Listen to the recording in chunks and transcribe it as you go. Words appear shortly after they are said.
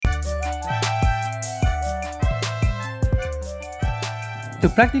The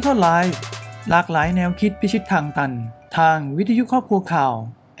Practical Life หลากหลายแนวคิดพิชิตทางตันทางวิทยุครอบครัวข่าว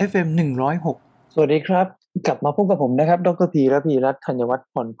FM 106สวัสดีครับกลับมาพบกับผมนะครับดร.พีระพีรัตน์ธัญวัฒน์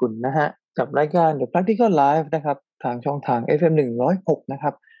ผ่อนกุลนะฮะกับรายการ The Practical Life นะครับทางช่องทาง FM 106นะค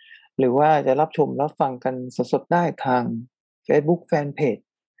รับหรือว่าจะรับชมรับฟังกันสดๆได้ทาง Facebook Fanpage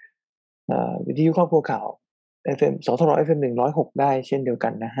วิทยุครอบครัวข่าว FM สทร FM 106ได้เช่นเดียวกั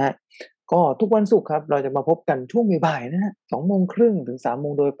นนะฮะก็ทุกวันศุกร์ครับเราจะมาพบกันช่วงบ่ายๆนะฮะ 14:30 ถึง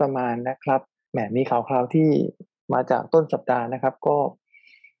 15:00 โดยประมาณนะครับแหมมีข่าวคราวที่มาจากต้นสัปดาห์นะครับก็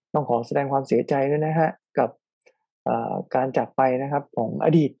ต้องขอแสดงความเสียใจด้วยนะฮะกับการจากไปนะครับของอ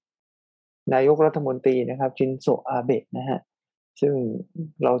ดีตนายกรัฐมนตรีนะครับชินโซอาเบะนะฮะซึ่ง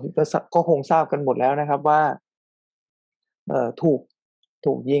เราก็คงทราบกันหมดแล้วนะครับว่า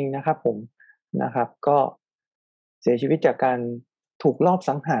ถูกยิงนะครับผมนะครับก็เสียชีวิตจากการถูกลอบ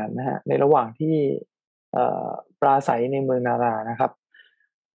สังหารนะฮะในระหว่างที่ปราศรัยในเมืองนารานะครับ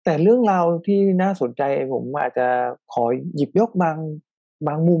แต่เรื่องราวที่น่าสนใจผมอาจจะขอหยิบยกบ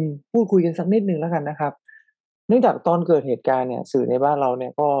างมุมพูดคุยกันสักนิดหนึ่งแล้วกันนะครับเนื่องจากตอนเกิดเหตุการณ์เนี่ยสื่อในบ้านเราเนี่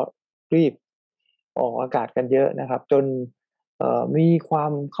ยก็รีบออกอากาศกันเยอะนะครับจนมีควา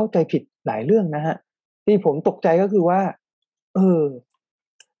มเข้าใจผิดหลายเรื่องนะฮะที่ผมตกใจก็คือว่าเออ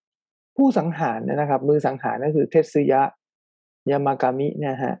ผู้สังหารเนี่ยนะครับมือสังหารก็คือเทสึยะยามากามิเนี่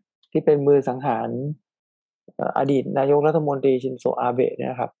ยฮะที่เป็นมือสังหารอดีตนายกรัฐมนตรีชินโซอาเบะเนี่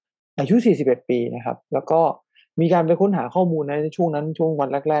ยนะครับอายุ41ปีนะครับแล้วก็มีการไปค้นหาข้อมูลในช่วงนั้นช่วงวัน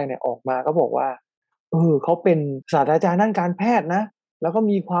แรกๆเนี่ยออกมาก็บอกว่าเขาเป็นศาสตราจารย์ด้านการแพทย์นะแล้วก็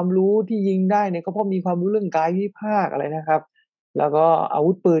มีความรู้ที่ยิงได้เนี่ยก็เพราะมีความรู้เรื่องกายวิภาคอะไรนะครับแล้วก็อา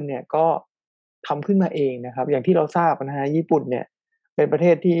วุธปืนเนี่ยก็ทำขึ้นมาเองนะครับอย่างที่เราทราบนะฮะญี่ปุ่นเนี่ยเป็นประเท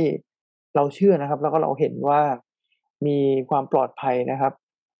ศที่เราเชื่อนะครับแล้วก็เราเห็นว่ามีความปลอดภัยนะครับ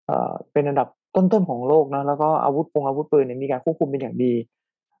เป็นอันดับต้นๆของโลกนะแล้วก็อาวุธปืนเนี่ยมีการควบคุมเป็นอย่างดี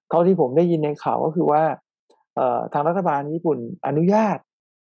เท่าที่ผมได้ยินในข่าวก็คือว่าทางรัฐบาลญี่ปุ่นอนุญาต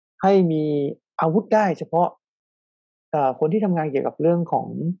ให้มีอาวุธได้เฉพาะคนที่ทำงานเกี่ยวกับเรื่องของ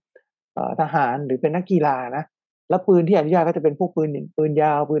ทหารหรือเป็นนักกีฬานะแล้วปืนที่อนุญาตก็จะเป็นพวกปืนย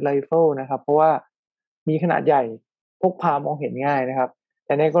าวปืนไรเฟิลนะครับเพราะว่ามีขนาดใหญ่พกพามองเห็นง่ายนะครับแ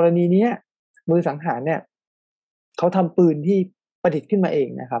ต่ในกรณีเนี้ยมือสังหารเนี่ยเขาทำปืนที่ประดิษฐ์ขึ้นมาเอง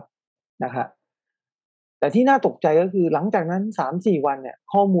นะครับแต่ที่น่าตกใจก็คือหลังจากนั้น3-4วันเนี่ย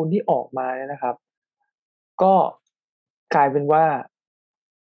ข้อมูลที่ออกมาเนี่ยนะครับก็กลายเป็นว่า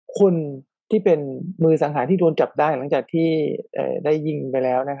คนที่เป็นมือสังหารที่โดนจับได้หลังจากที่ได้ยิงไปแ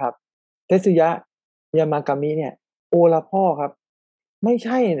ล้วนะครับเทสึยะยามากามิเนี่ยโอละพ่อครับไม่ใ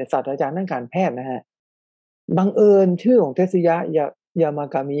ช่ศาสตราจารย์ด้านการแพทย์นะฮะบังเอิญชื่อของเทสึยะยามา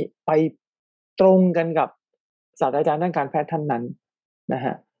กามิไปตรงกันกับศาสตราจารย์ด้านการแพทย์ท่านนั้นนะฮ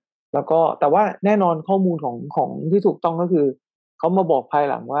ะแล้วก็แต่ว่าแน่นอนข้อมูลของที่ถูกต้องก็คือเขามาบอกภาย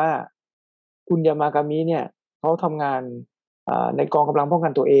หลังว่าคุณยามากามิเนี่ยเขาทำงานในกองกำลังป้องกั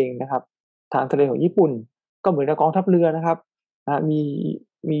นตัวเองนะครับทางทะเลของญี่ปุ่นก็เหมือนกับกองทัพเรือนะครับ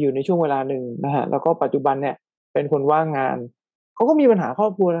มีอยู่ในช่วงเวลาหนึ่งนะฮะแล้วก็ปัจจุบันเนี่ยเป็นคนว่างงานเขาก็มีปัญหาครอ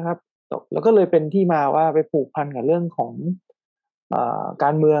บครัวนะครับแล้วก็เลยเป็นที่มาว่าไปผูกพันกับเรื่องของกา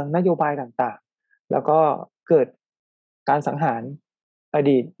รเมืองนโยบายต่างๆแล้วก็เกิดการสังหารอ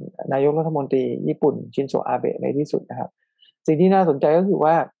ดีตนายกรัฐมนตรีญี่ปุ่นชินโซอาเบะในที่สุดนะครับสิ่งที่น่าสนใจก็คือ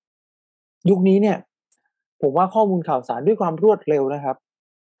ว่ายุคนี้เนี่ยผมว่าข้อมูลข่าวสารด้วยความรวดเร็วนะครับ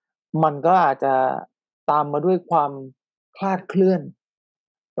มันก็อาจจะตามมาด้วยความคลาดเคลื่อน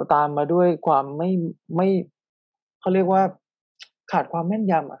ตามมาด้วยความไม่เขาเรียกว่าขาดความแม่น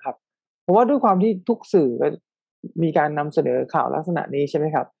ยำอะครับเพราะว่าด้วยความที่ทุกสื่อมีการนำเสนอข่าวลักษณะนี้ใช่ไหม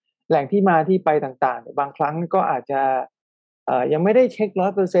ครับแหล่งที่มาที่ไปต่างๆบางครั้งก็อาจจะยังไม่ได้เช็ค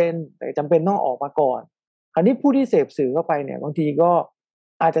100%แต่จำเป็นต้องออกมาก่อนคราวนี้ผู้ที่เสพสื่อเข้าไปเนี่ยบางทีก็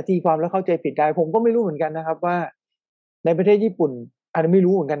อาจจะตีความแล้วเข้าใจผิดได้ผมก็ไม่รู้เหมือนกันนะครับว่าในประเทศญี่ปุ่นอาจจะไม่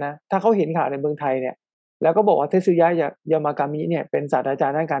รู้เหมือนกันนะถ้าเขาเห็นข่าวในเมืองไทยเนี่ยแล้วก็บอกว่าเทสึยะยามากามิเนี่ยเป็นศาสตราจาร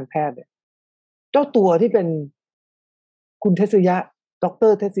ย์ด้านการแพทย์เนี่ยเจ้าตัวที่เป็นคุณเทสึยะด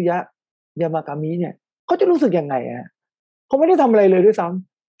รเทสึยะยามากามิเนี่ยเขาจะรู้สึกยังไงอะเขาไม่ได้ทำอะไรเลยด้วยซ้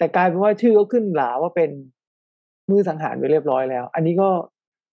ำแต่กลายเป็นว่าชื่อก็ขึ้นหราว่าเป็นมือสังหารไปเรียบร้อยแล้วอันนี้ก็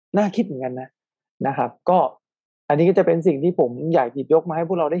น่าคิดเหมือนกันนะครับก็อันนี้ก็จะเป็นสิ่งที่ผมอยากหยิบยกมาให้พ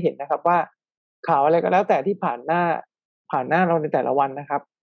วกเราได้เห็นนะครับว่าข่าวอะไรก็แล้วแต่ที่ผ่านหน้าเราในแต่ละวันนะครับ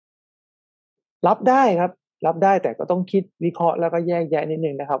รับได้ครับรับได้แต่ก็ต้องคิดวิเคราะห์แล้วก็แยกแยะนิดนึ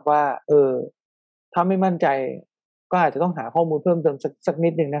งนะครับว่าถ้าไม่มั่นใจก็อาจจะต้องหาข้อมูลเพิ่มเติมสักนิ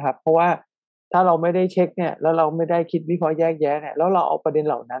ดนึงนะครับเพราะว่าถ้าเราไม่ได้เช็คเนี่ยแล้วเราไม่ได้คิดวิเคราะห์แยกแยะเนี่ยแล้วเราเอาประเด็น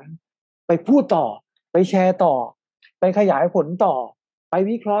เหล่านั้นไปพูดต่อไปแชร์ต่อไปขยายผลต่อไป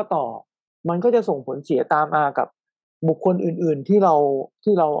วิเคราะห์ต่อมันก็จะส่งผลเสียตามมากับ บุคคลอื่นๆที่เร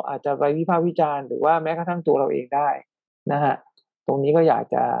าอาจจะไปวิพากษ์วิจารณ์หรือว่าแม้กระทั่งตัวเราเองได้นะฮะตรงนี้ก็อยาก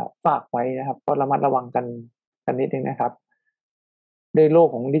จะฝากไว้นะครับก็ระมัดระวังกันนิดนึงนะครับด้วยโลก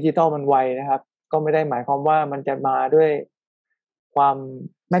ของดิจิทัลมันไวนะครับก็ไม่ได้หมายความว่ามันจะมาด้วยความ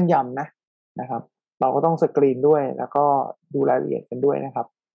แม่นยำนะครับเราก็ต้องสกรีนด้วยแล้วก็ดูรายละเอียดกันด้วยนะครับ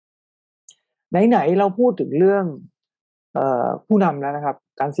ไหนๆเราพูดถึงเรื่องผู้นำแล้วนะครับ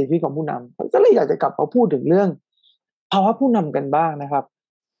การเสียชีวิตของผู้นำผมก็เลยอยากจะกลับมาพูดถึงเรื่องภาวะผู้นำกันบ้างนะครับ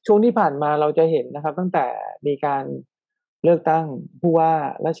ช่วงที่ผ่านมาเราจะเห็นนะครับตั้งแต่มีการเลือกตั้งผู้ว่า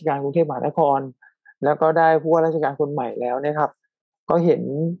ราชการกรุงเทพมหานครแล้วก็ได้ผู้ว่าราชการคนใหม่แล้วนะครับก็เห็น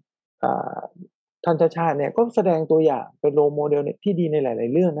เอ่อท่านชาติชาติเนี่ยก็แสดงตัวอย่างเป็นโรลโมเดลที่ดีในหลาย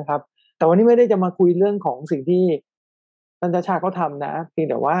ๆเรื่องนะครับ แต่วันนี้ไม่ได้จะมาคุยเรื่องของสิ่งที่ท่านชาติชาติเขาทำนะเพียง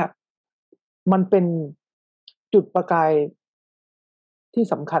แต่ว่ามันเป็นจุดประกายที่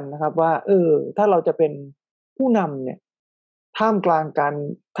สำคัญนะครับว่าถ้าเราจะเป็นผู้นำเนี่ยท่ามกลางการ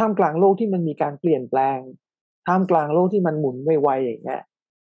ท่ามกลางโลกที่มันมีการเปลี่ยนแปลงท่ามกลางโลกที่มันหมุนไวๆอย่างเงี้ย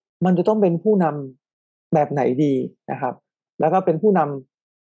มันจะต้องเป็นผู้นำแบบไหนดีนะครับแล้วก็เป็นผู้น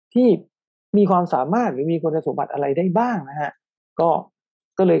ำที่มีความสามารถหรือมีคุณสมบัติอะไรได้บ้างนะฮะ ก็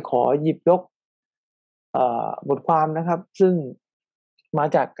ก็เลยขอหยิบยกบทความนะครับซึ่งมา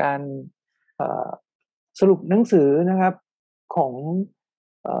จากการเอ่อสรุปหนังสือนะครับของ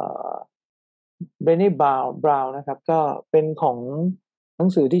เอ่อเบรเน่บราวน์นะครับก็เป็นของหนัง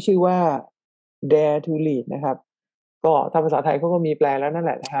สือที่ชื่อว่า Dare to Lead นะครับก็ถ้าภาษาไทยเขาก็มีแปลแล้วนั่นแ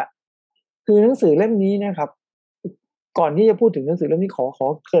หละนะฮะคือหนังสือเล่มนี้นะครับก่อนที่จะพูดถึงหนังสือเล่มนี้ขอ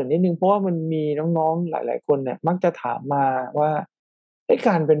เกริ่นนิดนึงเพราะว่ามันมีน้องๆหลายๆคนเนี่ยมักจะถามมาว่า ก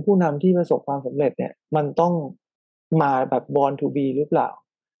ารเป็นผู้นำที่ประสบความสำเร็จเนี่ยมันต้องมาแบบ born to be หรือเปล่า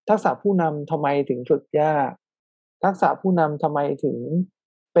ทักษะผู้นำทำไมถึงฝึกยากทักษะผู้นำทำไมถึง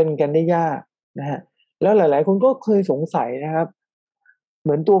เป็นกันได้ยากนะฮะแล้วหลายๆคนก็เคยสงสัยนะครับเห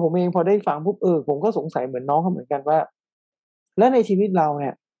มือนตัวผมเองพอได้ฟังปุ๊บผมก็สงสัยเหมือนน้องเขาเหมือนกันว่าแล้วในชีวิตเราเ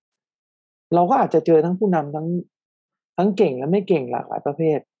นี่ยเราก็อาจจะเจอทั้งผู้นำทั้งเก่งและไม่เก่งหลากหลายประเภ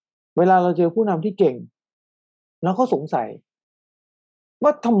ทเวลาเราเจอผู้นำที่เก่งเราก็สงสัย ว่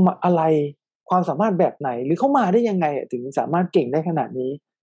าทำอะไรความสามารถแบบไหนหรือเขามาได้ยังไงถึงสามารถเก่งได้ขนาดนี้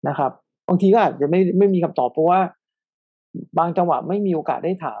นะครับบางทีก็อาจจะไม่มีคำตอบเพราะว่าบางจังหวะไม่มีโอกาสไ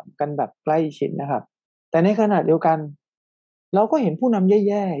ด้ถามกันแบบใกล้ชิดนะครับแต่ในขณะเดียวกันเราก็เห็นผู้นำ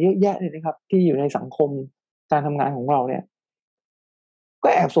แย่ๆเยอะแยะเลยนะครับที่อยู่ในสังคมการทำงานของเราเนี่ยก็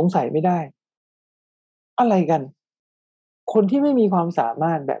แอบสงสัยไม่ได้อะไรกันคนที่ไม่มีความสาม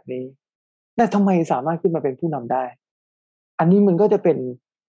ารถแบบนี้แต่ทำไมสามารถขึ้นมาเป็นผู้นำได้อันนี้มันก็จะเป็น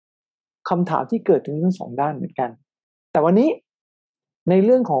คำถามที่เกิดถึงทั้งสองด้านเหมือนกัน แต่วันนี้ในเ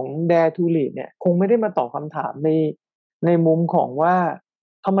รื่องของ Dare to Lead เนี่ยคงไม่ได้มาตอบคำถามในมุมของว่า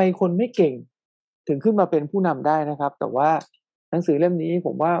ทำไมคนไม่เก่งถึงขึ้นมาเป็นผู้นำได้นะครับ แต่ว่าหนังสือเล่มนี้ผ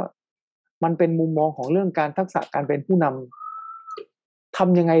มว่ามันเป็นมุมมองของเรื่องการทักษะการเป็นผู้นำท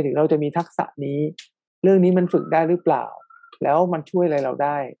ำยังไงถึงเราจะมีทักษะนี้เรื่องนี้มันฝึกได้หรือเปล่าแล้วมันช่วยอะไรเราไ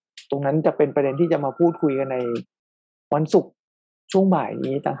ด้ตรงนั้นจะเป็นประเด็นที่จะมาพูดคุยกันในวันศุกร์ช่วงบ่าย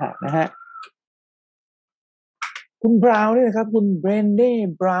นี้ต่างหากนะฮะ คุณบราวน์เนี่ยนะครับคุณเบรนเน่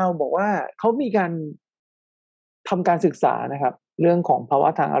บราวน์บอกว่าเขามีการทำการศึกษานะครับเรื่องของภาวะ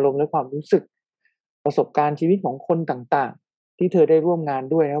ทางอารมณ์และความรู้สึกประสบการณ์ชีวิตของคนต่างๆที่เธอได้ร่วมงาน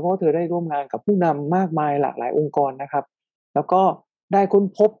ด้วยนะเพราะเธอได้ร่วมงานกับผู้นำมากมายหลากหลายองค์กรนะครับแล้วก็ได้ค้น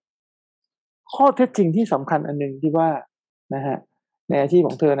พบข้อเท็จจริงที่สำคัญอันหนึ่งที่ว่านะฮะในอาชีพข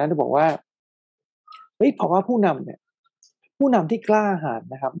องเธอนะเธอบอกว่าเฮ้ยภาวะผู้นำเนี่ยผู้นำที่กล้าหาญ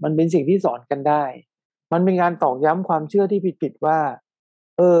นะครับมันเป็นสิ่งที่สอนกันได้ มันเป็นการตอกย้ำความเชื่อที่ผิดๆว่า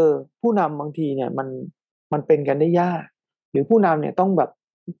เออผู้นำบางทีเนี่ยมันเป็นกันได้ยากหรือผู้นำเนี่ยต้องแบบ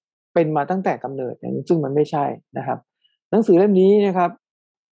เป็นมาตั้งแต่กำเนิดเนี่ยซึ่งมันไม่ใช่นะครับหนังสือเล่มนี้นะครับ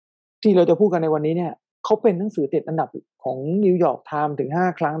ที่เราจะพูดกันในวันนี้เนี่ยเขาเป็นหนังสือติดอันดับของนิวยอร์กไทม์ถึง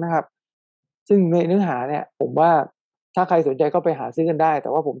5 ครั้งนะครับซึ่งในเนื้อหาเนี่ยผมว่าถ้าใครสนใจก็ไปหาซื้อกันได้แต่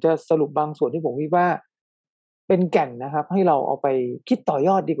ว่าผมจะสรุปบางส่วนที่ผมคิดว่าเป็นแก่นนะครับให้เราเอาไปคิดต่อย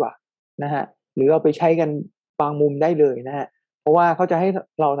อดดีกว่านะฮะ หรือเอาไปใช้กันบางมุมได้เลยนะฮะเพราะว่าเขาจะให้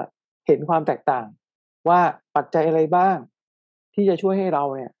เราเห็นความแตกต่างว่าปัจจัยอะไรบ้างที่จะช่วยให้เรา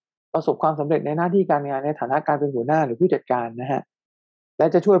เนี่ยประสบความสำเร็จในหน้าที่การงานในฐานะการเป็นหัวหน้าหรือผู้จัดการนะฮะและ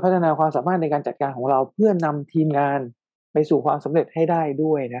จะช่วยพัฒนาความสามารถในการจัดการของเราเพื่อนำทีมงานไปสู่ความสำเร็จให้ได้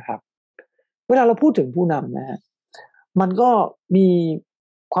ด้วยนะครับเวลาเราพูดถึงผู้นำนะฮะมันก็มี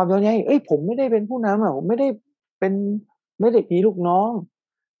ความย้อนแย้งผมไม่ได้เป็นผู้นำอะผมไม่ได้เป็นไม่ได้มีลูกน้อง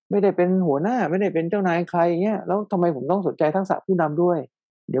ไม่ได้เป็นหัวหน้าไม่ได้เป็นเจ้านายใครเงี้ยแล้วทำไมผมต้องสนใจทักษะผู้นำด้วย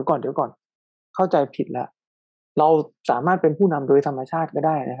เดี๋ยวก่อนเข้าใจผิดแล้วเราสามารถเป็นผู้นำโดยธรรมชาติก็ไ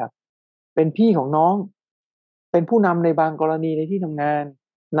ด้นะครับเป็นพี่ของน้อง เป็นผู้นำในบางกรณีในที่ทำงาน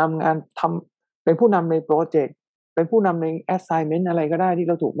นำงานทำเป็นผู้นำในโปรเจกต์เป็นผู้นำใน assignment อะไรก็ได้ที่เ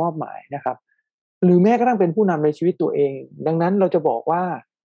ราถูกมอบหมายนะครับหรือแม้กระทั่งเป็นผู้นำในชีวิตตัวเองดังนั้นเราจะบอกว่า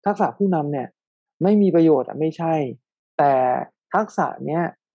ทักษะผู้นำเนี่ยไม่มีประโยชน์ไม่ใช่แต่ทักษะเนี้ย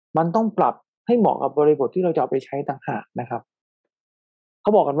มันต้องปรับให้เหมาะกับบริบทที่เราจะเอาไปใช้ต่างหากนะครับเข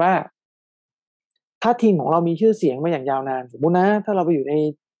าบอกกันว่าถ้าทีมของเรามีชื่อเสียงมาอย่างยาวนานสมมุตินะถ้าเราไปอยู่ใน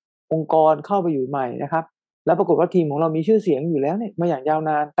องค์กรเข้าไปอยู่ใหม่นะครับแล้วปรากฏว่าทีมของเรามีชื่อเสียงอยู่แล้วเนี่ยมาอย่างยาว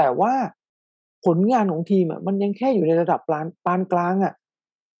นานแต่ว่าผลงานของทีมอะมันยังแค่อยู่ในระดับปานกลางอะ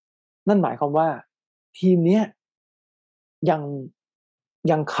นั่นหมายความว่าทีมเนี้ยยัง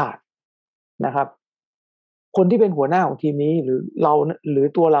ยังขาดนะครับคนที่เป็นหัวหน้าของทีมนี้หรือเราหรือ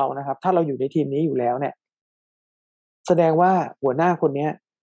ตัวเรานะครับถ้าเราอยู่ในทีมนี้อยู่แล้วเนี่ยแสดงว่าหัวหน้าคนเนี้ย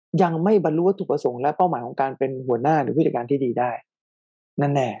ยังไม่บรรลุวัตถุประสงค์และเป้าหมายของการเป็นหัวหน้าหรือผู้จัดการที่ดีได้นั่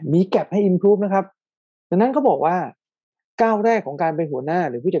นแน่มี gap ให้ improve นะครับดังนั้นเขาบอกว่าก้าวแรกของการเป็นหัวหน้า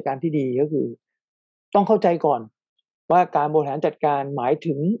หรือผู้จัดการที่ดีก็คือต้องเข้าใจก่อนว่าการบริหารจัดการหมาย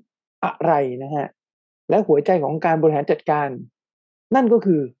ถึงอะไรนะฮะและหัวใจของการบริหารจัดการนั่นก็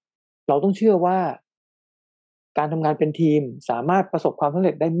คือเราต้องเชื่อว่าการทำงานเป็นทีมสามารถประสบความสำเ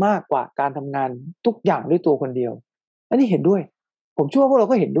ร็จได้มากกว่าการทำงานทุกอย่างด้วยตัวคนเดียวอันนี้เห็นด้วยผมเชื่อว่าพวกเรา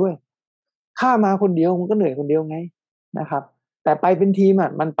ก็เห็นด้วยข้ามาคนเดียวมันก็เหนื่อยคนเดียวไงนะครับแต่ไปเป็นทีมอ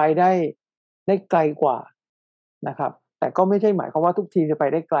ะมันไปได้ไกลกว่านะครับแต่ก็ไม่ใช่หมายความว่าทุกทีมจะไป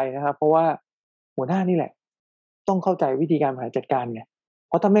ได้ไกลนะครับเพราะว่าหัวหน้านี่แหละต้องเข้าใจวิธีการบริหารจัดการไงเ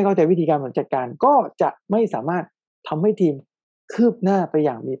พราะถ้าไม่เข้าใจวิธีการบริหารจัดการก็จะไม่สามารถทำให้ทีมคืบหน้าไปอ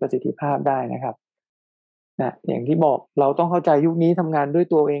ย่างมีประสิทธิภาพได้นะครับนะอย่างที่บอกเราต้องเข้าใจยุคนี้ทำงานด้วย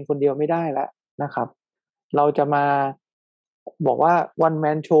ตัวเองคนเดียวไม่ได้แล้วนะครับเราจะมาบอกว่า one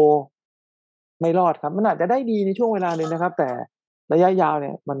man show ไม่รอดครับมันอาจจะได้ดีในช่วงเวลาหนึ่งนะครับแต่ระยะยาวเ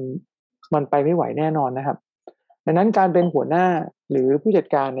นี่ยมันไปไม่ไหวแน่นอนนะครับดังนั้นการเป็นหัวหน้าหรือผู้จัด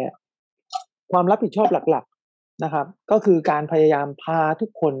การเนี่ยความรับผิดชอบหลักๆนะครับก็คือการพยายามพาทุก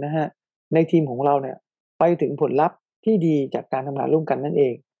คนนะฮะในทีมของเราเนี่ยไปถึงผลลัพธ์ที่ดีจากการทำงานร่วมกันนั่นเอ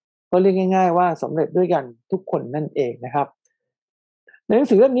งก็เรียกง่ายๆว่าสำเร็จด้วยกันทุกคนนั่นเองนะครับในหนัง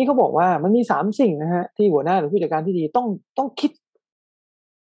สือเล่มนี้เขาบอกว่ามันมี3สิ่งนะฮะที่หัวหน้าหรือผู้จัดการที่ดีต้องคิด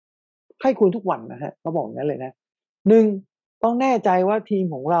ให้คุณทุกวันนะฮะเขาบอกอย่างนั้นเลยนะ1ต้องแน่ใจว่าทีม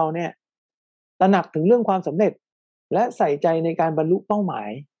ของเราเนี่ยตระหนักถึงเรื่องความสำเร็จและใส่ใจในการบรรลุเป้าหมาย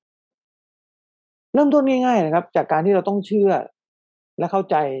เริ่มต้นง่ายๆนะครับจากการที่เราต้องเชื่อและเข้า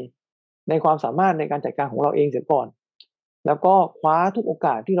ใจในความสามารถในการจัดการของเราเองเสียก่อนแล้วก็คว้าทุกโอก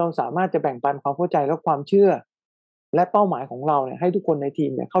าสที่เราสามารถจะแบ่งปันความเข้าใจและความเชื่อและเป้าหมายของเราเนี่ยให้ทุกคนในที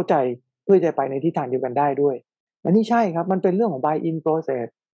มเนี่ยเข้าใจเพื่อจะไปในทิศทางเดียวกันได้ด้วยอันนี้ใช่ครับมันเป็นเรื่องของ buy in process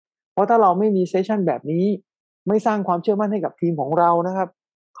เพราะถ้าเราไม่มีเซสชันแบบนี้ไม่สร้างความเชื่อมั่นให้กับทีมของเรานะครับ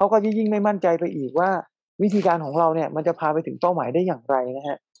เขาก็ยิ่งไม่มั่นใจไปอีกว่าวิธีการของเราเนี่ยมันจะพาไปถึงเป้าหมายได้อย่างไรนะฮ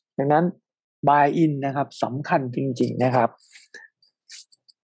ะดังนั้น buy in นะครับสำคัญจริงๆนะครับ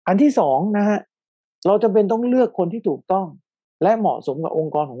อันที่2นะฮะเราจำเป็นต้องเลือกคนที่ถูกต้องและเหมาะสมกับอง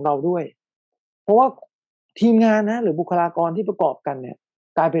ค์กรของเราด้วยเพราะว่าทีมงานนะหรือบุคลากรที่ประกอบกันเนี่ย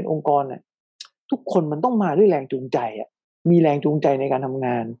กลายเป็นองค์กรเนี่ยทุกคนมันต้องมาด้วยแรงจูงใจอะมีแรงจูงใจในการทำง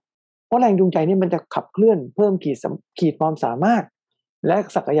านเพราะแรงจูงใจนี่มันจะขับเคลื่อนเพิ่มขีดความสามารถและ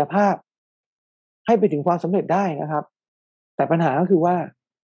ศักยภาพให้ไปถึงความสำเร็จได้นะครับแต่ปัญหาก็คือว่า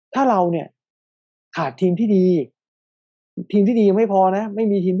ถ้าเราเนี่ยขาดทีมที่ดียังไม่พอนะไม่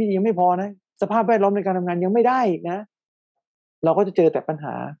มีทีมที่ดียังไม่พอนะสภาพแวดล้อมในการทำงานยังไม่ได้อีกนะเราก็จะเจอแต่ปัญห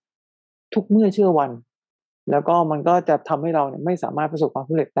าทุกเมื่อเชื่อวันแล้วก็มันก็จะทำให้เราเนี่ยไม่สามารถประสบความ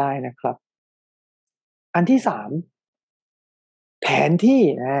สำเร็จได้นะครับอันที่3แผนที่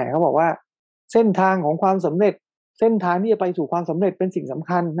เขาบอกว่าเส้นทางของความสำเร็จเส้นทางที่จะไปสู่ความสำเร็จเป็นสิ่งสำ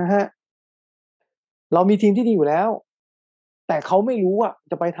คัญนะฮะเรามีทีมที่ดีอยู่แล้วแต่เขาไม่รู้ว่า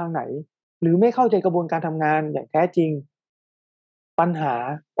จะไปทางไหนหรือไม่เข้าใจกระบวนการทำงานอย่างแท้จริงปัญหา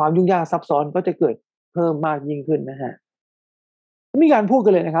ความยุ่งยากซับซ้อนก็จะเกิดเพิ่มมากยิ่งขึ้นนะฮะมีการพูดกั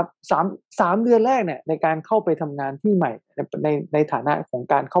นเลยนะครับสามเดือนแรกเนี่ยในการเข้าไปทำงานที่ใหม่ในฐานะของ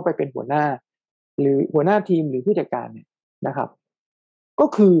การเข้าไปเป็นหัวหน้าหรือหัวหน้าทีมหรือผู้จัดการเนี่ยนะครับก็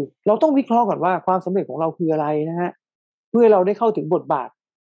คือเราต้องวิเคราะห์ก่อนว่าความสำเร็จของเราคืออะไรนะฮะเพื่อเราได้เข้าถึงบทบาท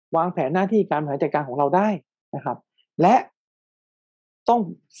วางแผนหน้าที่การบริหารจัดการของเราได้นะครับและต้อง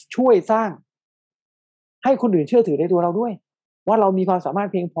ช่วยสร้างให้คนอื่นเชื่อถือในตัวเราด้วยว่าเรามีความสามารถ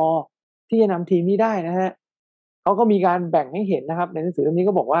เพียงพอที่จะนำทีมนี้ได้นะฮะเขาก็มีการแบ่งให้เห็นนะครับในหนังสือเล่มนี้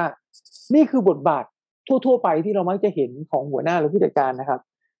ก็บอกว่านี่คือบทบาททั่วๆไปที่เรามักจะเห็นของหัวหน้าหรือผู้จัดการนะครับ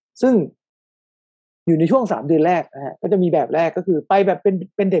ซึ่งอยู่ในช่วง3 เดือนแรกนะฮะก็จะมีแบบแรกก็คือไปแบบเ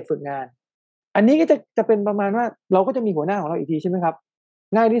ป็นเด็กฝึกงานอันนี้ก็จะเป็นประมาณว่าเราก็จะมีหัวหน้าของเราอีกทีใช่ไหมครับ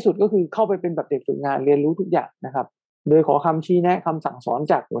ง่ายที่สุดก็คือเข้าไปเป็นแบบเด็กฝึกงานเรียนรู้ทุกอย่างนะครับโดยขอคำชี้แนะคำสั่งสอน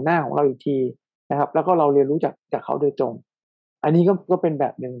จากหัวหน้าของเราอีกทีนะครับแล้วก็เราเรียนรู้จากเขาโดยตรงอันนี้ก็เป็นแบ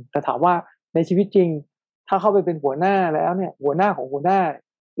บหนึ่งแต่ถามว่าในชีวิตจริงถ้าเข้าไปเป็นหัวหน้าแล้วเนี่ยหัวหน้าของหัวหน้า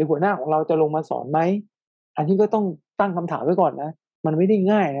หรือหัวหน้าของเราจะลงมาสอนไหมอันนี้ก็ต้องตั้งคำถามไว้ก่อนนะมันไม่ได้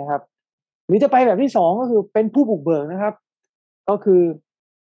ง่ายนะครับหรือจะไปแบบที่สองก็คือเป็นผู้บุกเบิกนะครับก็คือ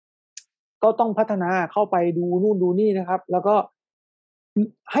ก็ต้องพัฒนาเข้าไปดูนู่นดูนี่นะครับแล้วก็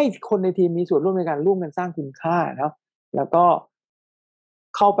ให้คนในทีมมีส่วนร่วมในการร่วมกันสร้างคุณค่าเนาะแล้วก็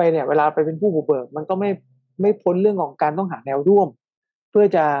เข้าไปเนี่ยเวลาไปเป็นผู้บุกเบิกมันก็ไม่พ้นเรื่องของการต้องหาแนวร่วมเพื่อ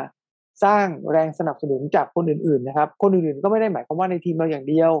จะสร้างแรงสนับสนุนจากคนอื่นๆนะครับคนอื่นๆก็ไม่ได้หมายความว่าในทีมเราอย่าง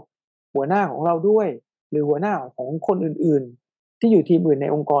เดียวหัวหน้าของเราด้วยหรือหัวหน้าของคนอื่นๆที่อยู่ทีมอื่นใน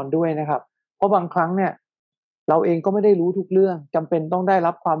องค์กรด้วยนะครับเพราะบางครั้งเนี่ยเราเองก็ไม่ได้รู้ทุกเรื่องจำเป็นต้องได้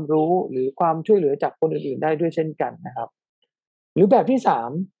รับความรู้หรือความช่วยเหลือจากคนอื่นๆได้ด้วยเช่นกันนะครับ หรือแบบที่สาม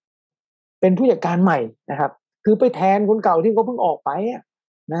เป็นผู้จัดการใหม่นะครับคือไปแทนคนเก่าที่เขาเพิ่งออกไป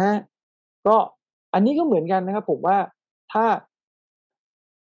นะฮะก็อันนี้ก็เหมือนกันนะครับผมว่าถ้า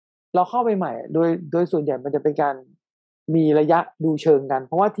เราเข้าไปใหม่โดยส่วนใหญ่มันจะเป็นการมีระยะดูเชิงกันเ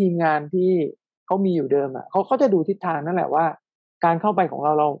พราะว่าทีมงานที่เขามีอยู่เดิมเขาจะดูทิศทางนั่นแหละว่าการเข้าไปของเร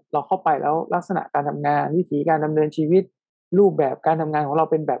าเข้าไปแล้วลักษณะการทำงานวิธีการดำเนินชีวิตรูปแบบการทำงานของเรา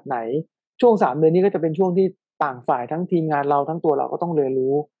เป็นแบบไหน ช่วง3 เดือนนี้ก็จะเป็นช่วงที่ต่างฝ่ายทั้งทีมงานเราทั้งตัวเราก็ต้องเรียน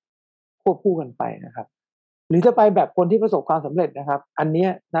รู้ควบคู่กันไปนะครับหรือจะไปแบบคนที่ประสบความสำเร็จนะครับอันเนี้ย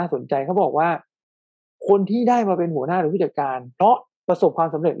น่าสนใจเขาบอกว่าคนที่ได้มาเป็นหัวหน้าหรือผู้จัดการเพราะประสบความ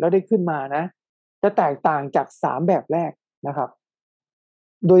สำเร็จแล้วได้ขึ้นมานะจะแตกต่างจาก3 แบบแรกนะครับ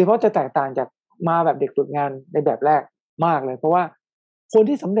โดยเฉพาะจะแตกต่างจากมาแบบเด็กฝึกงานในแบบแรกมากเลยเพราะว่าคน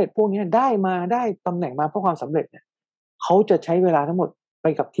ที่สำเร็จพวกนี้ได้ตำแหน่งมาเพราะความสำเร็จเนี่ยเขาจะใช้เวลาทั้งหมดไป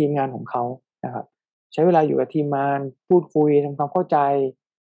กับทีมงานของเขานะครับ ใช้เวลาอยู่กับทีมงานพูดคุยทำความเข้าใจ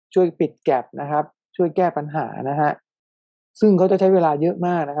ช่วยปิดแก็ปนะครับช่วยแก้ปัญหานะครับซึ่งเขาจะใช้เวลาเยอะม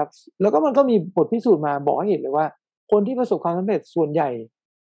ากนะครับแล้วก็มันก็มีบทพิสูจน์มาบอกให้เห็นเลยว่าคนที่ประสบความสำเร็จส่วนใหญ่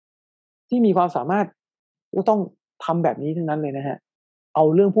ที่มีความสามารถก็ต้องทำแบบนี้ทั้งนั้นเลยนะครับเอา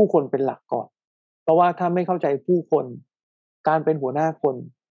เรื่องผู้คนเป็นหลักก่อนเพราะว่าถ้าไม่เข้าใจผู้คนการเป็นหัวหน้าคน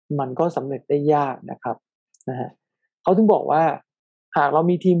มันก็สำเร็จได้ยากนะครับนะฮะเขาถึงบอกว่าหากเรา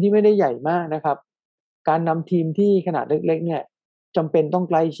มีทีมที่ไม่ได้ใหญ่มากนะครับ การนำทีมที่ขนาดเล็กๆเนี่ยจำเป็นต้อง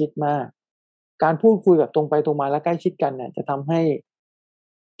ใกล้ชิดมากการพูดคุยแบบตรงไปตรงมาและใกล้ชิดกันเนี่ยจะทำให้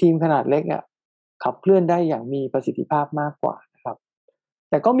ทีมขนาดเล็กขับเคลื่อนได้อย่างมีประสิทธิภาพมากกว่านะครับ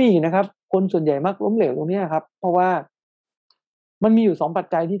แต่ก็มีนะครับคนส่วนใหญ่มักล้มเหลวตรงนี้ครับเพราะว่ามันมีอยู่2 ปัจ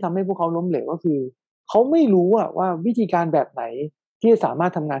จัยที่ทำให้พวกเขาล้มเหลวก็คือเขาไม่รู้ว่าวิธีการแบบไหนที่จะสามาร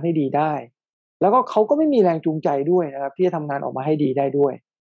ถทำงานให้ดีได้แล้วก็เขาก็ไม่มีแรงจูงใจด้วยนะครับที่จะทำงานออกมาให้ดีได้ด้วย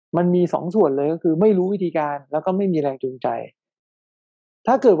มันมี2 ส่วนเลยก็คือไม่รู้วิธีการแล้วก็ไม่มีแรงจูงใจ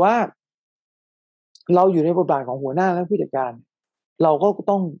ถ้าเกิดว่าเราอยู่ในบทบาทของหัวหน้าและผู้จัดการเราก็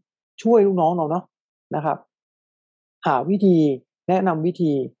ต้องช่วยลูกน้องเราเนาะนะครับหาวิธีแนะนำวิ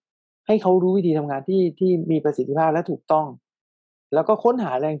ธีให้เขารู้วิธีทำงานที่มีประสิทธิภาพและถูกต้องแล้วก็ค้นห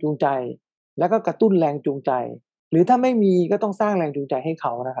าแรงจูงใจแล้วก็กระตุ้นแรงจูงใจหรือถ้าไม่มีก็ต้องสร้างแรงจูงใจให้เข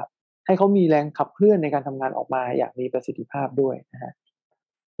านะครับให้เขามีแรงขับเคลื่อนในการทำงานออกมาอย่างมีประสิทธิภาพด้วยนะฮะ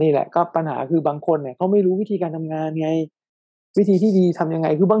นี่แหละก็ปัญหาคือบางคนเนี่ยเขาไม่รู้วิธีการทำงานไงวิธีที่ดีทำยังไง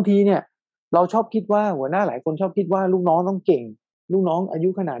คือบางทีเนี่ยเราชอบคิดว่าหัวหน้าหลายคนชอบคิดว่าลูกน้องต้องเก่งลูกน้องอายุ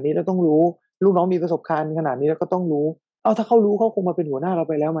ขนาดนี้แล้วต้องรู้ลูกน้องมีประสบการณ์ขนาดนี้แล้วก็ต้องรู้อ้าวถ้าเขารู้เขาคงมาเป็นหัวหน้าเรา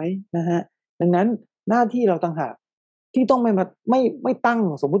ไปแล้วไหมนะครับดังนั้นหน้าที่เราต่างหากที่ต้องไม่ตั้ง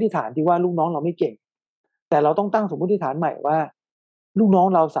สมมุติฐานที่ว่าลูกน้องเราไม่เก่งแต่เราต้องตั้งสมมุติฐานใหม่ว่าลูกน้อง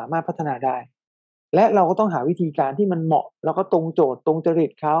เราสามารถพัฒนาได้ และเราก็ต้องหาวิธีการที่มันเหมาะแล้วก็ตรงโจทย์ตรงจริ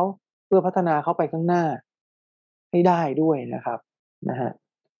ตเขาเพื่อพัฒนาเขาไปข้างหน้าให้ได้ด้วยนะครับนะฮะ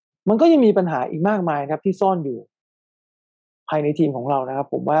มันก็ยังมีปัญหาอีกมากมายครับที่ซ่อนอยู่ภายในทีมของเรานะครับ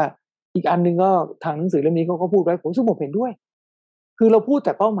ผมว่าอีกอันหนึ่งก็ทางหนังสือเล่มนี้เขาก็พูดไว้ซึ่งผมเห็นด้วยคือเราพูดแ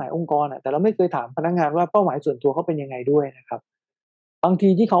ต่เป้าหมายองค์กรแต่เราไม่เคยถามพนักงานว่าเป้าหมายส่วนตัวเขาเป็นยังไงด้วยนะครับบางที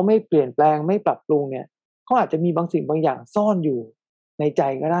ที่เขาไม่เปลี่ยนแปลงไม่ปรับปรุงเนี่ยเขาอาจจะมีบางสิ่งบางอย่างซ่อนอยู่ในใจ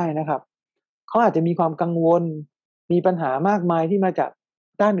ก็ได้นะครับ เขาอาจจะมีความกังวล มีปัญหามากมายที่มาจาก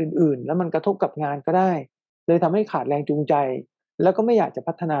ด้านอื่นๆ แล้วมันกระทบกับงานก็ได้ เลยทำให้ขาดแรงจูงใจ แล้วก็ไม่อยากจะ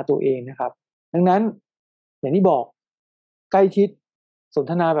พัฒนาตัวเองนะครับ ดังนั้นอย่างที่บอกใกล้ชิดสน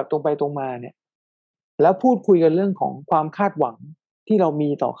ทนาแบบตรงไปตรงมาเนี่ยแล้วพูดคุยกันเรื่องของความคาดหวังที่เรามี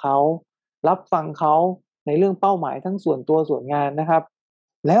ต่อเขารับฟังเขาในเรื่องเป้าหมายทั้งส่วนตัวส่วนงานนะครับ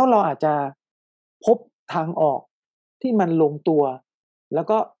แล้วเราอาจจะพบทางออกที่มันลงตัวแล้ว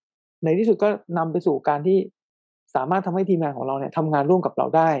ก็ในที่สุดก็นำไปสู่การที่สามารถทำให้ทีมงานของเราเนี่ยทำงานร่วมกับเรา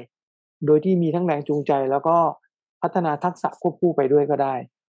ได้โดยที่มีทั้งแรงจูงใจแล้วก็ พัฒนาทักษะควบคู่ไปด้วยก็ได้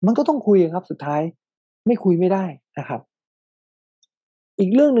มันก็ต้องคุยครับสุดท้ายไม่คุยไม่ได้นะครับอีก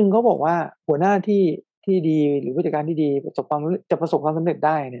เรื่องหนึ่งเขาบอกว่าหัวหน้าที่ดีหรือผู้จัดการที่ดีประสบความสำเร็จไ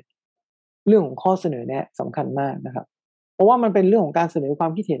ด้เนี่ยเรื่องของข้อเสนอแนะสำคัญมากนะครับเพราะว่ามันเป็นเรื่องของการเสนอควา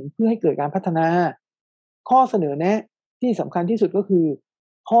มคิดเห็นเพื่อให้เกิดการพัฒนาข้อเสนอแนะที่สำคัญที่สุดก็คือ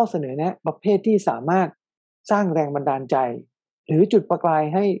ข้อเสนอแนะประเภทที่สามารถสร้างแรงบันดาลใจหรือจุดประกาย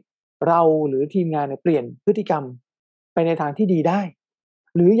ให้เราหรือทีมงานเนี่ยเปลี่ยนพฤติกรรมไปในทางที่ดีได้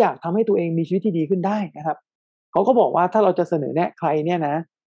หรืออยากทำให้ตัวเองมีชีวิตที่ดีขึ้นได้นะครับ เขาก็บอกว่าถ้าเราจะเสนอแนะใครเนี่ยนะ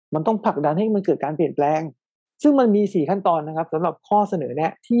มันต้องผลักดันให้มันเกิดการเปลี่ยนแปลงซึ่งมันมี4ขั้นตอนนะครับสำหรับข้อเสนอแน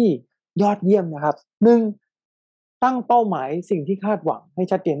ะที่ยอดเยี่ยมนะครับ1ตั้งเป้าหมายสิ่งที่คาดหวังให้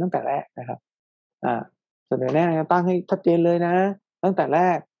ชัดเจนตั้งแต่แรกนะครับอ่าเสนอแนะตั้งให้ชัดเจนเลยนะตั้งแต่แร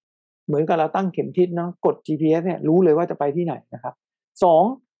กเหมือนกับเราตั้งเข็มทิศเนาะกด GPS เนี่ยรู้เลยว่าจะไปที่ไหนนะครับ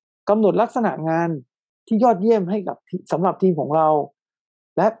2กำหนดลักษณะงานที่ยอดเยี่ยมให้กับสำหรับทีมของเรา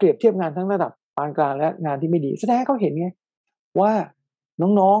และเปรียบเทียบงานทั้งระดับปานกลางและงานที่ไม่ดีแสดงให้เขาเห็นไงว่า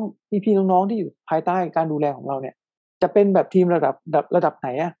น้องๆพี่ๆน้องๆที่อยู่ภายใต้การดูแลของเราเนี่ยจะเป็นแบบทีมระดับไหน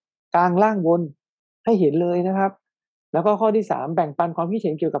อะกลางล่างบนให้เห็นเลยนะครับแล้วก็ข้อที่3แบ่งปันความคิดเ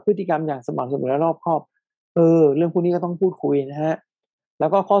ห็นเกี่ยวกับพฤติกรรมอย่างสม่ำเสมอและรอบคอบเรื่องพวกนี้ก็ต้องพูดคุยนะฮะแล้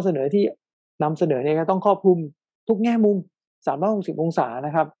วก็ข้อเสนอที่นำเสนอเนี่ยก็ต้องครอบคลุมทุกแง่มุม360องศาน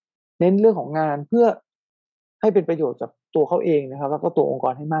ะครับเน้นเรื่องของงานเพื่อให้เป็นประโยชน์กับตัวเขาเองนะครับแล้วก็ตัวองค์ก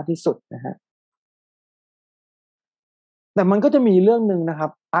รให้มากที่สุดนะฮะ แต่มันก็จะมีเรื่องหนึ่งนะครั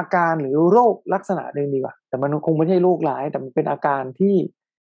บอาการหรือโรคลักษณะหนึ่งดีกว่าแต่มันคงไม่ใช่โรคร้ายแต่มันเป็นอาการที่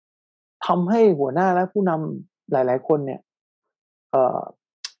ทำให้หัวหน้าและผู้นำหลายๆคนเนี่ยเอ่อ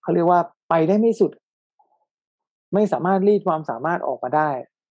เขาเรียกว่าไปได้ไม่สุดไม่สามารถรีดความสามารถออกมาได้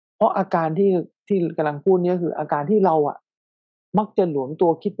เพราะอาการที่กำลังพูดเนี่ยคืออาการที่เราอะมักจะหลวมตั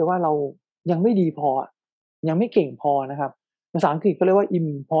วคิดไปว่าเรายังไม่ดีพออะยังไม่เก่งพอนะครับภาษาอังกฤษเขาเรียกว่า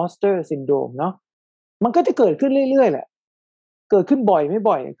imposter syndrome เนาะมันก็จะเกิดขึ้นเรื่อยๆแหละ เกิดขึ้นบ่อยไม่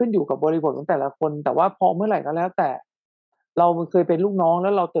บ่อยขึ้นอยู่กับบริบทของแต่ละคนแต่ว่าพอเมื่อไหร่ก็แล้วแต่เราเคยเป็นลูกน้องแล้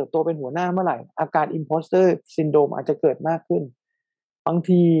วเราเติบโตเป็นหัวหน้าเมื่อไหร่อาการ imposter syndrome อาจจะเกิดมากขึ้นบาง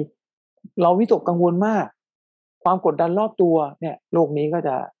ทีเราวิตกกังวลมากความกดดันรอบตัวเนี่ยโรคนี้ก็จ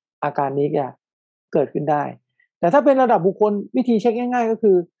ะอาการนี้จะเกิดขึ้นได้แต่ถ้าเป็นระดับบุคคลวิธีเช็คง่ายๆก็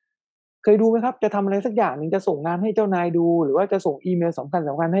คือเคยดูไหมครับจะทำอะไรสักอย่างหนึ่งจะส่งงานให้เจ้านายดูหรือว่าจะส่งอีเมลสำคั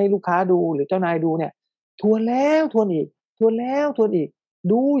ญให้ลูกค้าดูหรือเจ้านายดูเนี่ยทวนแล้วทวนอีก ทวนแล้วทวนอีก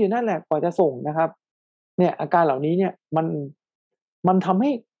ดูอยู่นั่นแหละกว่าจะส่งนะครับเนี่ยอาการเหล่านี้เนี่ยมันทำใ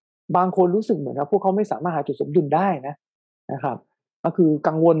ห้บางคนรู้สึกเหมือนกับพวกเขาไม่สามารถหาจุดสมดุลได้นะครับก็คือ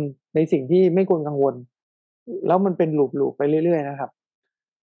กังวลในสิ่งที่ไม่ควรกังวลแล้วมันเป็น loop ไปเรื่อยๆนะครับ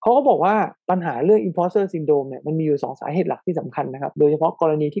เขาก็บอกว่าปัญหาเรื่อง imposter syndrome เนี่ยมันมีอยู่2สาเหตุหลักที่สำคัญนะครับโดยเฉพาะก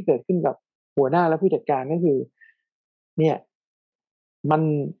รณีที่เกิดขึ้นกับหัวหน้าและผู้จัดการก็คือเนี่ยมัน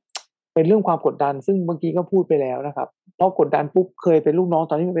เป็นเรื่องความกดดันซึ่งเมื่อกี้ก็พูดไปแล้วนะครับ พอกดดันปุ๊บเคยเป็นลูกน้อง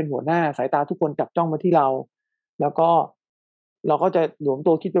ตอนที่มาเป็นหัวหน้าสายตาทุกคนจับจ้องมาที่เราแล้วก็เราก็จะหลวม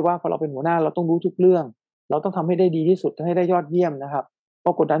ตัวคิดไปว่าพอเราเป็นหัวหน้าเราต้องรู้ทุกเรื่องเราต้องทำให้ได้ดีที่สุดให้ได้ยอดเยี่ยมนะครับพ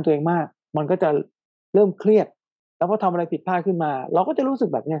อกดดันตัวเองมากมันก็จะเริ่มเครียดแล้วพอทำอะไรผิดพลาดขึ้นมาเราก็จะรู้สึก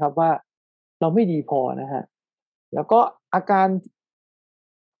แบบนี้ครับว่าเราไม่ดีพอนะฮะแล้วก็อาการ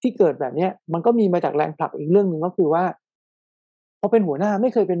ที่เกิดแบบนี้มันก็มีมาจากแรงผลักอีกเรื่องหนึ่งก็คือว่าพอเป็นหัวหน้าไ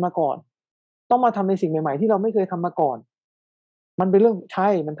ม่เคยเป็นมาก่อนต้องมาทำในสิ่งใหม่ๆที่เราไม่เคยทำมาก่อน มันเป็นเรื่องใช่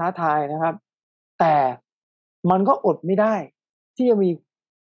มันท้าทายนะครับแต่มันก็อดไม่ได้ที่จะมี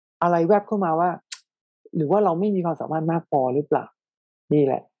อะไรแวบเข้ามาว่าหรือว่าเราไม่มีความสามารถมากพอหรือเปล่านี่แ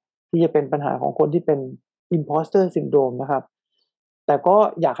หละที่จะเป็นปัญหาของคนที่เป็น imposter syndrome นะครับแต่ก็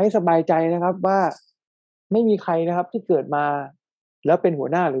อยากให้สบายใจนะครับว่าไม่มีใครนะครับที่เกิดมาแล้วเป็นหัว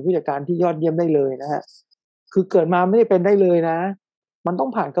หน้าหรือผู้จัดการที่ยอดเยี่ยมได้เลยนะครับคือเกิดมาไม่ได้เป็นได้เลยนะมันต้อง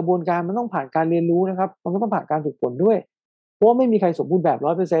ผ่านกระบวนการมันต้องผ่านการเรียนรู้นะครับมันก็ต้องผ่านการฝึกฝนด้วย เพราะว่าไม่มีใครสมบูรณ์แบบ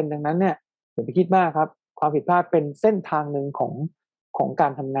100%ดังนั้นเนี่ยอย่าไปคิดมากครับความผิดพลาดเป็นเส้นทางหนึ่งของกา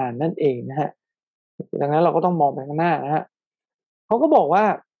รทำงานนั่นเองนะฮะดังนั้นเราก็ต้องมองไปข้างหน้านะฮะเขาก็บอกว่า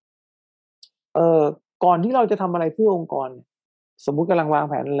เอ่อก่อนที่เราจะทำอะไรเพื่อองค์กรสมมุติกำลังวาง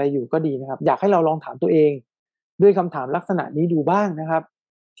แผนอะไรอยู่ก็ดีนะครับอยากให้เราลองถามตัวเองด้วยคำถามลักษณะนี้ดูบ้างนะครับ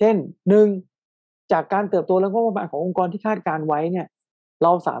เช่น1จากการเติบโตและงบประมาณขององค์กรที่คาดการไว้เนี่ยเร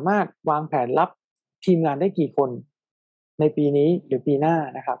าสามารถวางแผนรับทีมงานได้กี่คนในปีนี้หรือปีหน้า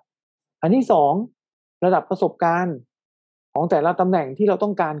นะครับอันที่2ระดับประสบการณ์ของแต่ละตำแหน่งที่เราต้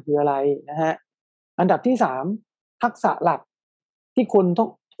องการคืออะไรนะฮะอันดับที่3ทักษะหลักที่ค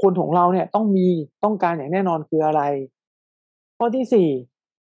นของเราเนี่ยต้องการอย่างแน่นอนคืออะไรข้อที่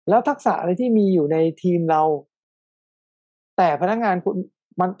4แล้วทักษะอะไรที่มีอยู่ในทีมเราแต่พนักงานคน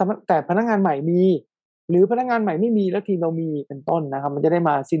มันแต่พนักงานใหม่มี หรือพนักงานใหม่ไม่มีแล้วทีมเรามีเป็นต้นนะครับมันจะได้ม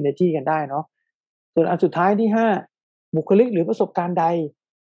าซินเนอร์จีกันได้เนาะส่วนอันสุดท้ายที่ห้าบุคลิกหรือประสบการณ์ใด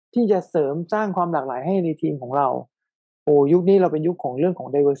ที่จะเสริมสร้างความหลากหลายให้ในทีมของเราโอ้ยุคนี้เราเป็นยุคของเรื่องของ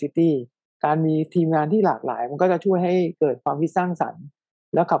diversity การมีทีมงานที่หลากหลายมันก็จะช่วยให้เกิดความคิดสร้างสรรค์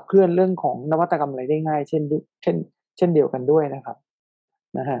แล้วขับเคลื่อนเรื่องของนวัตกรรมอะไรได้ง่ายเช่นเดียวกันด้วยนะครับ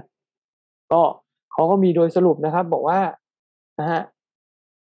นะฮะก็เขาก็มีโดยสรุปนะครับบอกว่านะฮะ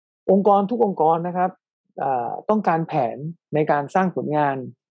องค์กรทุกองค์กรนะครับต้องการแผนในการสร้างผลงาน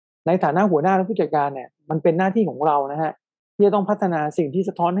ในฐานะหัวหน้าและผู้จัดการเนี่ยมันเป็นหน้าที่ของเรานะฮะที่จะต้องพัฒนาสิ่งที่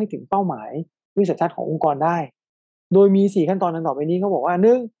สะท้อนให้ถึงเป้าหมายวิสัยทัศน์ขององค์กรได้โดยมี4ขั้นตอนดังต่อไปนี้เขาบอกว่า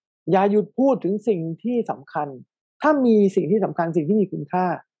1อย่าหยุดพูดถึงสิ่งที่สำคัญถ้ามีสิ่งที่สำคัญสิ่งที่มีคุณค่า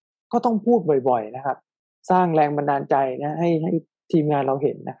ก็ต้องพูดบ่อยๆนะครับสร้างแรงบันดาลใจนะให้ทีมงานเราเ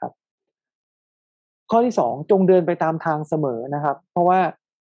ห็นนะครับข้อที่2จงเดินไปตามทางเสมอนะครับเพราะว่า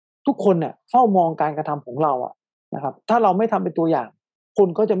ทุกคนเนี่ยเฝ้ามองการกระทำของเราอะนะครับถ้าเราไม่ทำเป็นตัวอย่างคน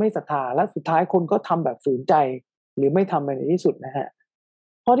ก็จะไม่ศรัทธาและสุดท้ายคนก็ทำแบบฝืนใจหรือไม่ทำไปในที่สุดนะฮะ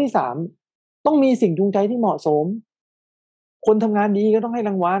ข้อที่3ต้องมีสิ่งจูงใจที่เหมาะสมคนทำงานดีก็ต้องให้ร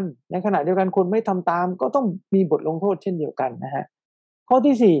างวัลในขณะเดียวกันคนไม่ทำตามก็ต้องมีบทลงโทษเช่นเดียวกันนะฮะข้อ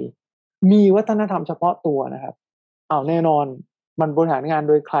ที่4มีวัฒนธรรมเฉพาะตัวนะครับแน่นอนมันบริหารงานโ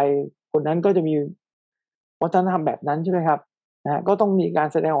ดยใครคนนั้นก็จะมีวัฒนธรรมแบบนั้นใช่ไหมครับนะฮะก็ต้องมีการ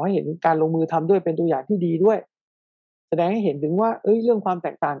แสดงออกให้เห็นการลงมือทำด้วยเป็นตัวอย่างที่ดีด้วยแสดงให้เห็นถึงว่าเรื่องความแต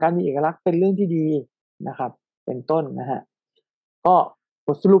กต่างการมีเอกลักษณ์เป็นเรื่องที่ดีนะครับเป็นต้นนะฮะก็บ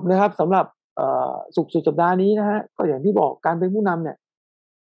ทสรุปนะครับสำหรับศุกร์สุดสัปดาห์นี้นะฮะก็อย่างที่บอกการเป็นผู้นำเนี่ย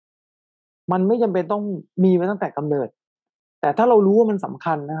มันไม่จำเป็นต้องมีมาตั้งแต่กำเนิดแต่ถ้าเรารู้ว่ามันสำ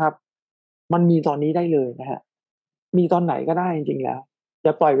คัญนะครับมันมีตอนนี้ได้เลยนะฮะมีตอนไหนก็ได้จริงๆแล้วอ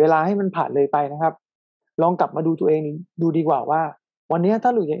ย่าปล่อยเวลาให้มันผ่านเลยไปนะครับลองกลับมาดูตัวเองดูดีกว่าว่าวันนี้ถ้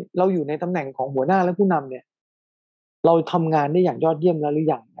าเราอยู่ในตำแหน่งของหัวหน้าและผู้นำเนี่ยเราทำงานได้อย่างยอดเยี่ยมแล้วหรื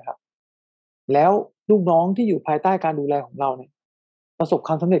อยังนะครับแล้วลูกน้องที่อยู่ภายใต้การดูแลของเราเนี่ยประสบค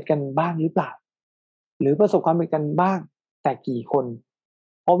วามสำเร็จกันบ้างหรือเปล่าหรือประสบความสำเร็จกันบ้างแต่กี่คน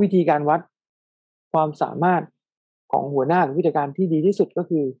เพราะวิธีการวัดความสามารถของหัวหน้าหรือผู้จัดการที่ดีที่สุดก็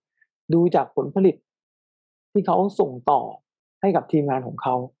คือดูจากผลผลิตที่เขาส่งต่อให้กับทีมงานของเข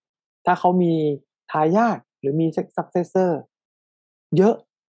าถ้าเขามีทายาทหรือมี successor เยอะ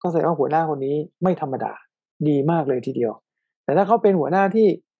ก็แสดงว่าหัวหน้าคนนี้ไม่ธรรมดาดีมากเลยทีเดียวแต่ถ้าเขาเป็นหัวหน้าที่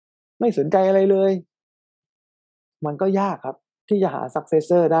ไม่สนใจอะไรเลยมันก็ยากครับที่จะหา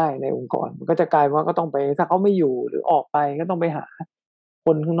successor ได้ในองค์กรมันก็จะกลายว่าก็ต้องไปถ้าเขาไม่อยู่หรือออกไปก็ต้องไปหาค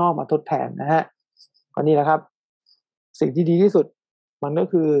นข้างนอกมาทดแทนนะฮะก็นี่แหละครับสิ่งที่ดีที่สุดมันก็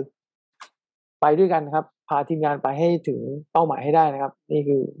คือไปด้วยกันครับพาทีมงานไปให้ถึงเป้าหมายให้ได้นะครับนี่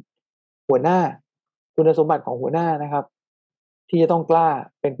คือหัวหน้าคุณสมบัติของหัวหน้านะครับที่จะต้องกล้า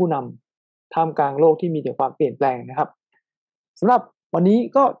เป็นผู้นำท่ามกลางโลกที่มีแต่ความเปลี่ยนแปลงนะครับสำหรับวันนี้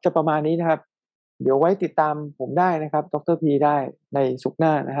ก็จะประมาณนี้นะครับเดี๋ยวไว้ติดตามผมได้นะครับดรพีได้ในศุกร์หน้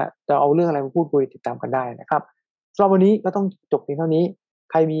านะฮะจะเอาเรื่องอะไรมาพูดคุยติดตามกันได้นะครับสำหรับวันนี้ก็ต้องจบเพียงเท่านี้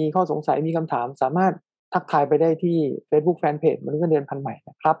ใครมีข้อสงสัยมีคำถามสามารถทักทายไปได้ที่ Facebook Fanpage มนุษย์เงินเดือนพันใหม่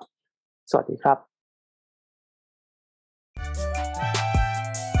นะครับสวัสดีครับ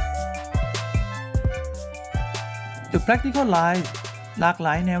The Practical Life หลากหล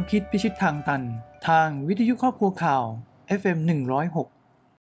ายแนวคิดพิชิตทางตันทางวิทยุครอบครัวข่าว FM 106